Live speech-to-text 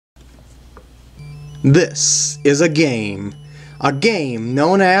This is a game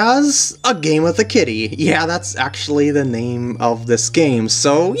known as A Game with a Kitty. Yeah, that's actually the name of this game.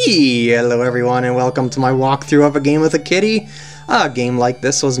 So, hello everyone and welcome to my walkthrough of A Game with a Kitty. A game like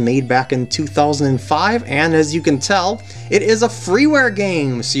this was made back in 2005, and as you can tell, it is a freeware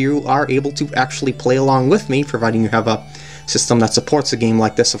game, so you are able to actually play along with me, providing you have a system that supports a game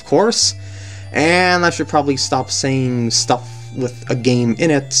like this, of course. And I should probably stop saying stuff with a game in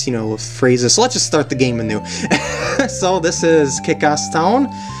it, you know, with phrases. So let's just start the game anew. So this is Kick-Ass Town.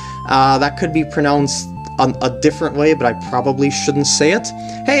 That could be pronounced a different way, but I probably shouldn't say it.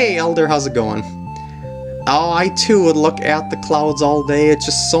 Hey, Elder, how's it going? Oh, I too would look at the clouds all day. It's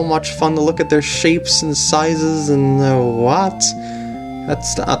just so much fun to look at their shapes and sizes and what?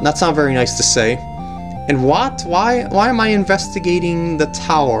 That's not very nice to say. And what? Why am I investigating the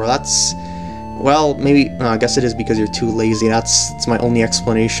tower? That's... well, maybe... I guess it is because you're too lazy. That's my only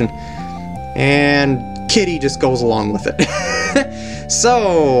explanation. And Kitty just goes along with it.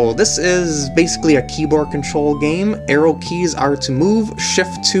 So, this is basically a keyboard control game. Arrow keys are to move,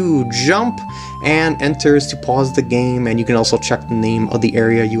 shift to jump, and enter is to pause the game, and you can also check the name of the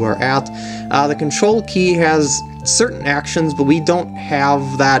area you are at. The control key has certain actions, but we don't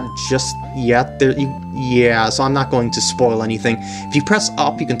have that just yet. Yeah, so I'm not going to spoil anything. If you press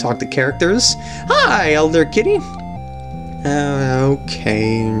up, you can talk to characters. Hi, Elder Kitty.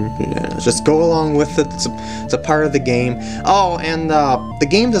 Okay, just go along with it. It's a part of the game. Oh, and the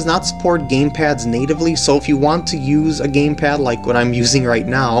game does not support gamepads natively, so if you want to use a gamepad like what I'm using right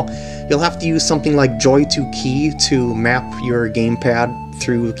now, you'll have to use something like JoyToKey to map your gamepad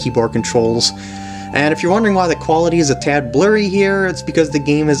through keyboard controls. And if you're wondering why the quality is a tad blurry here, it's because the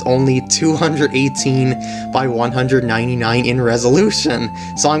game is only 218 by 199 in resolution.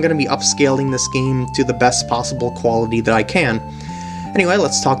 So I'm going to be upscaling this game to the best possible quality that I can. Anyway,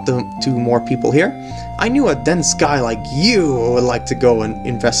 let's talk to more people here. I knew a dense guy like you would like to go and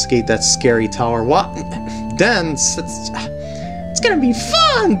investigate that scary tower. What? Dense? It's going to be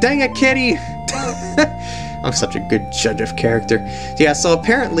fun! Dang it, Kitty! I'm such a good judge of character. Yeah, so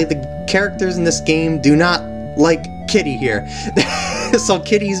apparently the characters in this game do not like Kitty here. So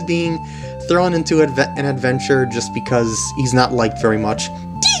Kitty's being thrown into an adventure just because he's not liked very much.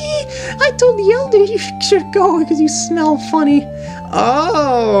 I told the Elder you should go because you smell funny.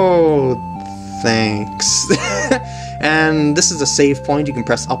 Oh, thanks. And this is a save point. You can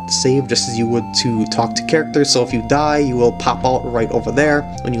press up to save just as you would to talk to characters. So if you die, you will pop out right over there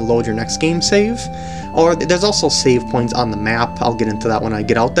when you load your next game save. Or there's also save points on the map. I'll get into that when I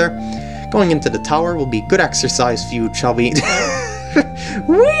get out there. Going into the tower will be good exercise for you, Chubby.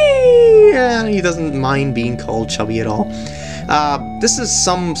 Whee! Yeah, he doesn't mind being called Chubby at all. This is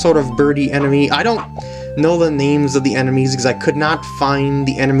some sort of birdie enemy. I don't know the names of the enemies because I could not find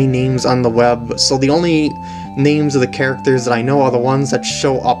the enemy names on the web. So the only names of the characters that I know are the ones that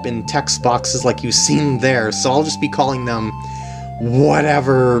show up in text boxes like you've seen there. So I'll just be calling them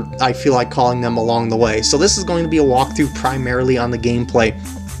whatever I feel like calling them along the way. So this is going to be a walkthrough primarily on the gameplay.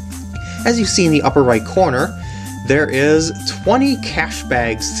 As you see in the upper right corner, there is 20 cash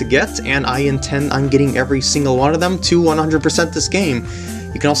bags to get, and I intend on getting every single one of them to 100% this game.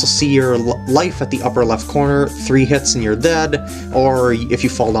 You can also see your life at the upper left corner, 3 hits and you're dead, or if you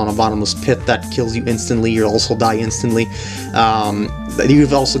fall down a bottomless pit that kills you instantly, you'll also die instantly.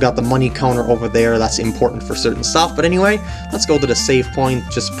 You've also got the money counter over there, that's important for certain stuff. But anyway, let's go to the save point,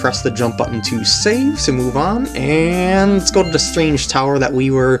 just press the jump button to save to move on, and let's go to the strange tower that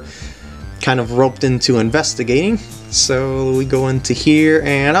we were kind of roped into investigating. So we go into here,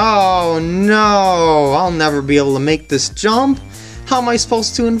 and oh no, I'll never be able to make this jump. How am I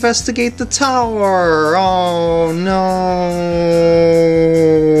supposed to investigate the tower? Oh no.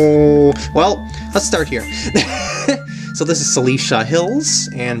 Well, let's start here. So this is Celicia Hills,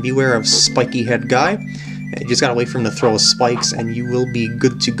 and beware of Spiky Head Guy. You just gotta wait for him to throw his spikes and you will be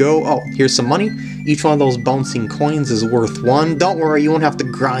good to go. Oh, here's some money. Each one of those bouncing coins is worth 1. Don't worry, you won't have to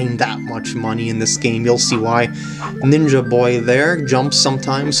grind that much money in this game. You'll see why. Ninja Boy there jumps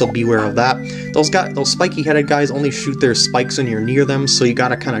sometimes, so beware of that. Those spiky-headed guys only shoot their spikes when you're near them, so you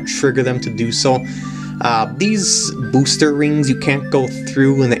gotta kind of trigger them to do so. These booster rings you can't go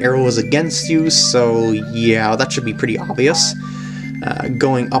through when the arrow is against you, so yeah, that should be pretty obvious.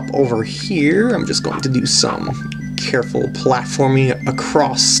 Going up over here, I'm just going to do some careful platforming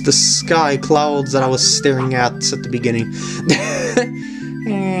across the sky clouds that I was staring at the beginning.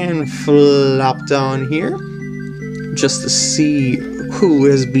 And flop down here, just to see who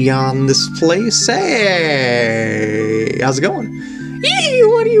is beyond this place. Hey! How's it going? Eee,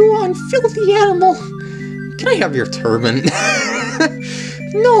 what do you want, filthy animal? Can I have your turban?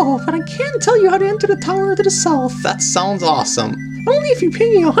 No, but I can tell you how to enter the tower to the south. That sounds awesome. Only if you pay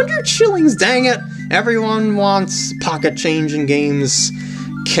me 100 shillings, dang it! Everyone wants pocket change in games.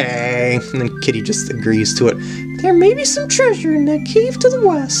 Okay. And then Kitty just agrees to it. There may be some treasure in that cave to the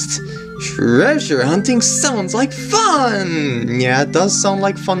west. Treasure hunting sounds like fun! Yeah, it does sound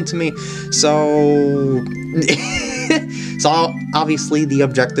like fun to me. So... So obviously the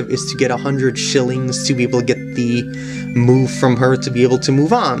objective is to get 100 shillings to be able to get the move from her to be able to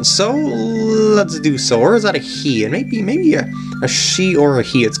move on. So let's do so. Or is that a he? And maybe a she or a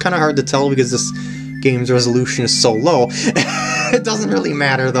he. It's kind of hard to tell because this game's resolution is so low. It doesn't really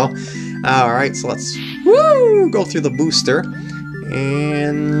matter though. Alright, so let's go through the booster.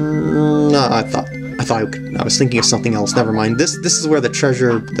 And I was thinking of something else. Never mind. This is where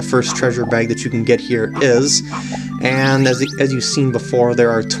the first treasure bag that you can get here is. And as you've seen before,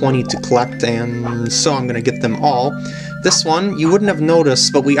 there are 20 to collect, and so I'm gonna get them all. This one you wouldn't have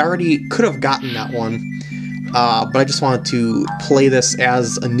noticed, but we already could have gotten that one. But I just wanted to play this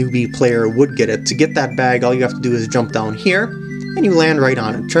as a newbie player would get it. To get that bag, all you have to do is jump down here, and you land right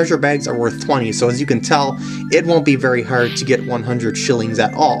on it. Treasure bags are worth 20, so as you can tell, it won't be very hard to get 100 shillings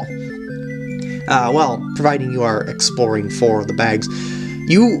at all. Well, providing you are exploring for the bags.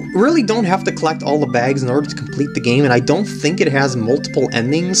 You really don't have to collect all the bags in order to complete the game, and I don't think it has multiple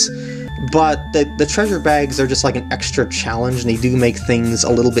endings, but the treasure bags are just like an extra challenge, and they do make things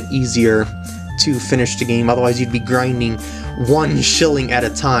a little bit easier to finish the game. Otherwise you'd be grinding 1 shilling at a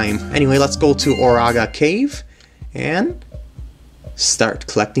time. Anyway, let's go to Oraga Cave and start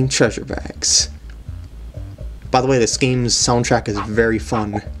collecting treasure bags. By the way, this game's soundtrack is very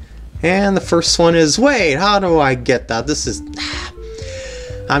fun. And the first one is, wait, how do I get that? This is...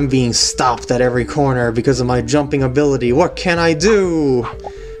 I'm being stopped at every corner because of my jumping ability. What can I do?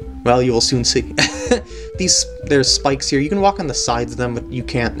 Well, you will soon see. There's spikes here. You can walk on the sides of them, but you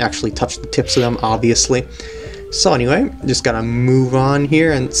can't actually touch the tips of them, obviously. So anyway, just gotta move on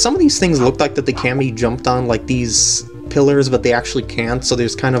here. And some of these things look like that they can be jumped on, like these pillars, but they actually can't. So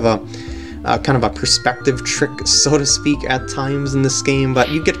there's kind of a perspective trick, so to speak, at times in this game. But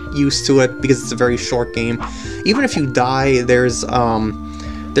you get used to it because it's a very short game. Even if you die, there's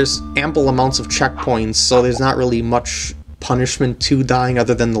ample amounts of checkpoints, so there's not really much punishment to dying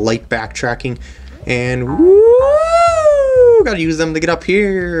other than the light backtracking. And woo! Gotta use them to get up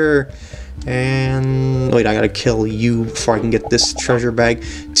here. And wait, I gotta kill you before I can get this treasure bag.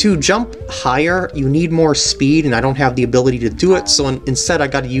 To jump higher, you need more speed, and I don't have the ability to do it, so instead I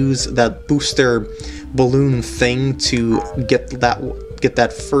gotta use that booster balloon thing to get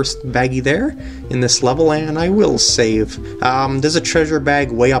that first baggie there in this level, and I will save. There's a treasure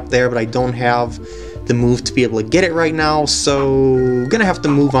bag way up there, but I don't have the move to be able to get it right now, so gonna have to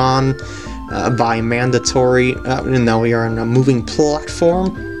move on by mandatory. And now we are on a moving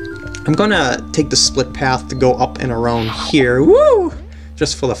platform. I'm gonna take the split path to go up and around here. Woo!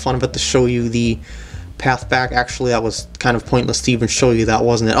 Just for the fun of it, to show you the path back. Actually, that was kind of pointless to even show you that,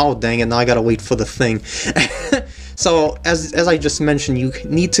 wasn't it? Oh, dang it, now I gotta wait for the thing. So, as I just mentioned, you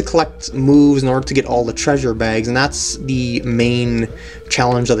need to collect moves in order to get all the treasure bags, and that's the main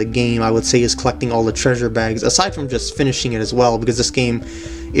challenge of the game, I would say, is collecting all the treasure bags, aside from just finishing it as well, because this game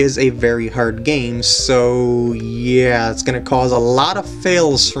is a very hard game. So yeah, it's gonna cause a lot of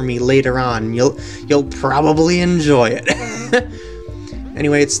fails for me later on. You'll probably enjoy it.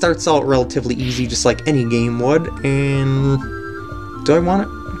 Anyway, it starts out relatively easy, just like any game would. And do I want it?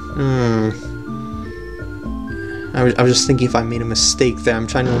 I was just thinking if I made a mistake there. I'm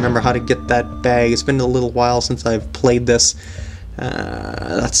trying to remember how to get that bag. It's been a little while since I've played this.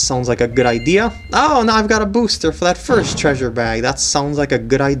 That sounds like a good idea. Oh, now I've got a booster for that first treasure bag. That sounds like a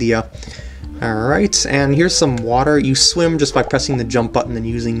good idea. Alright, and here's some water. You swim just by pressing the jump button and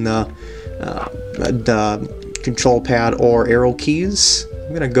using the control pad or arrow keys.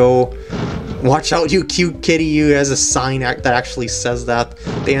 I'm gonna go... Watch out, you cute kitty. You has a sign that actually says that.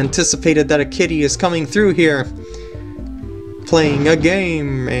 They anticipated that a kitty is coming through here. Playing a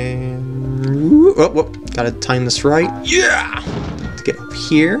game, and... gotta time this right. Yeah! To get up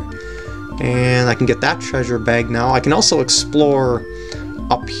here. And I can get that treasure bag now. I can also explore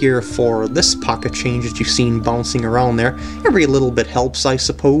up here for this pocket change that you've seen bouncing around there. Every little bit helps, I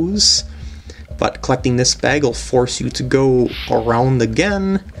suppose. But collecting this bag will force you to go around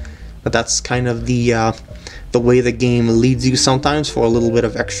again. But that's kind of the way the game leads you sometimes, for a little bit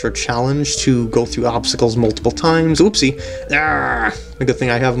of extra challenge to go through obstacles multiple times. Oopsie. Ah, a good thing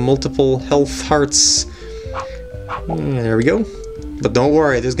I have multiple health hearts. There we go. But don't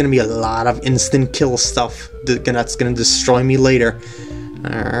worry, there's going to be a lot of instant kill stuff that's going to destroy me later.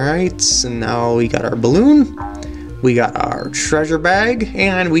 Alright, so now we got our balloon. We got our treasure bag,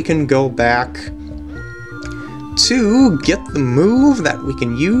 and we can go back to get the move that we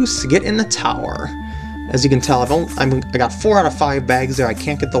can use to get in the tower. As you can tell, I got 4 out of 5 bags there. I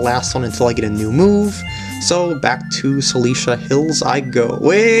can't get the last one until I get a new move. So back to Celicia Hills I go.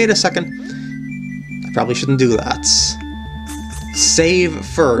 Wait a second. I probably shouldn't do that. Save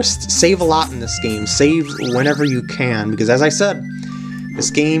first. Save a lot in this game. Save whenever you can, because as I said, this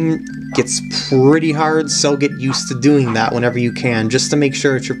game gets pretty hard, so get used to doing that whenever you can, just to make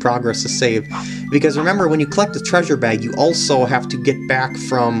sure that your progress is saved. Because remember, when you collect the treasure bag, you also have to get back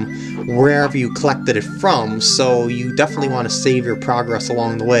from wherever you collected it from, so you definitely want to save your progress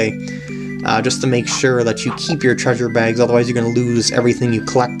along the way, just to make sure that you keep your treasure bags, otherwise you're going to lose everything you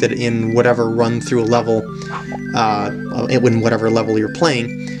collected in whatever run through a level, in whatever level you're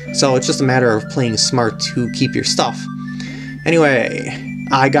playing. So it's just a matter of playing smart to keep your stuff. Anyway,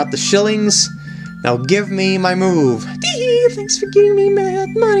 I got the shillings. Now give me my move. Thanks for giving me that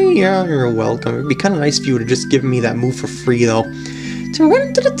money. Yeah, you're welcome. It'd be kind of nice if you would have just given me that move for free, though. To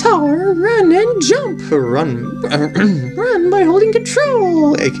run to the tower, run and jump. Run by holding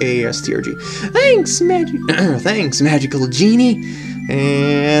control, aka STRG. Thanks, magical genie.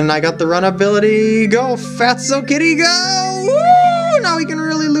 And I got the run ability. Go, Fatso Kitty, go! Woo! Now we can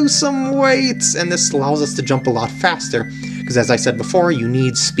really lose some weight, and this allows us to jump a lot faster. Because as I said before, you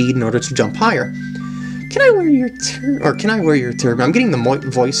need speed in order to jump higher. Can I wear your turban? I'm getting the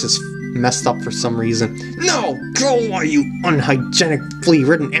voices messed up for some reason. No! Go away, you unhygienic,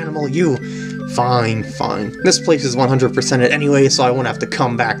 flea-ridden animal, you! Fine, fine. This place is 100% it anyway, so I won't have to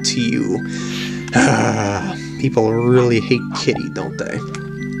come back to you. People really hate Kitty, don't they?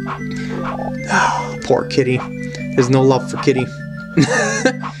 Poor Kitty. There's no love for Kitty.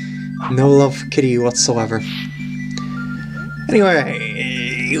 No love for Kitty whatsoever.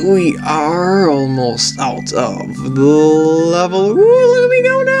 Anyway, we are almost out of the level. Ooh, look at me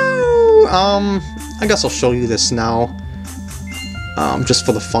go now! I guess I'll show you this now. Just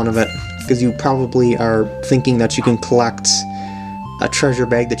for the fun of it. Because you probably are thinking that you can collect a treasure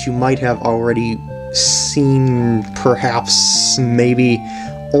bag that you might have already seen, perhaps, maybe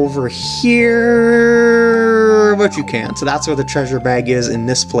over here, but you can't. So that's where the treasure bag is in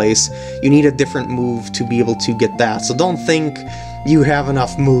this place. You need a different move to be able to get that. So don't think you have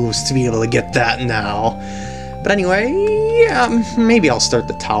enough moves to be able to get that now. But anyway, yeah, maybe I'll start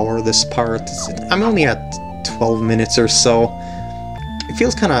the tower this part. I'm only at 12 minutes or so. It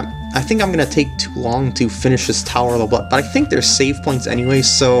feels kind of... I think I'm going to take too long to finish this tower, though, but I think there's save points anyway,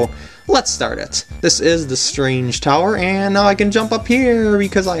 so let's start it. This is the strange tower, and now I can jump up here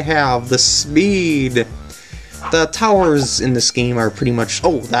because I have the speed. The towers in this game are pretty much...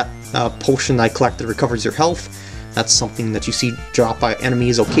 Oh, that potion I collected recovers your health. That's something that you see dropped by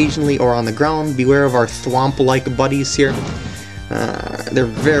enemies occasionally or on the ground. Beware of our thwomp-like buddies here. They're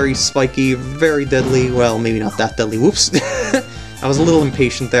very spiky, very deadly. Well, maybe not that deadly. Whoops. I was a little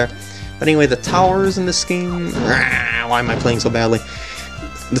impatient there. But anyway, the towers in this game... Why am I playing so badly?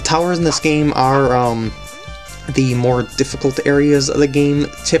 The towers in this game are the more difficult areas of the game,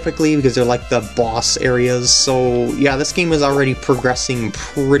 typically, because they're like the boss areas. So yeah, this game is already progressing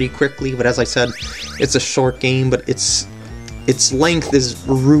pretty quickly, but as I said, it's a short game, but its length is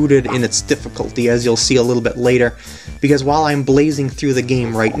rooted in its difficulty, as you'll see a little bit later. Because while I'm blazing through the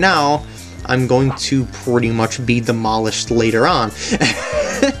game right now, I'm going to pretty much be demolished later on.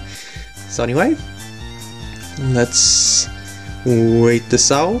 So anyway, let's wait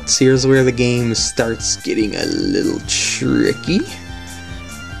this out. Here's where the game starts getting a little tricky.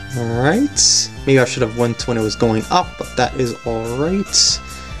 Alright, maybe I should have went when it was going up, but that is alright.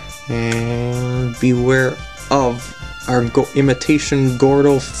 And beware of our imitation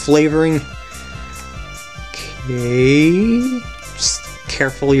Gordo flavoring. Okay, just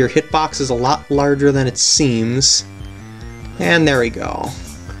careful, your hitbox is a lot larger than it seems. And there we go.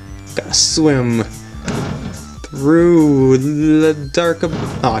 Gotta swim through the dark abyss.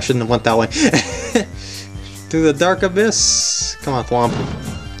 Oh, I shouldn't have went that way. Through the dark abyss. Come on, Thwomp.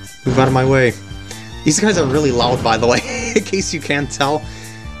 Move out of my way. These guys are really loud, by the way, in case you can't tell.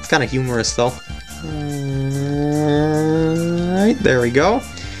 It's kind of humorous, though. Alright, there we go.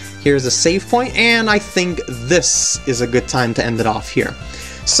 Here's a save point, and I think this is a good time to end it off here.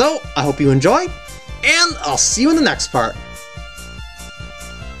 So, I hope you enjoy, and I'll see you in the next part.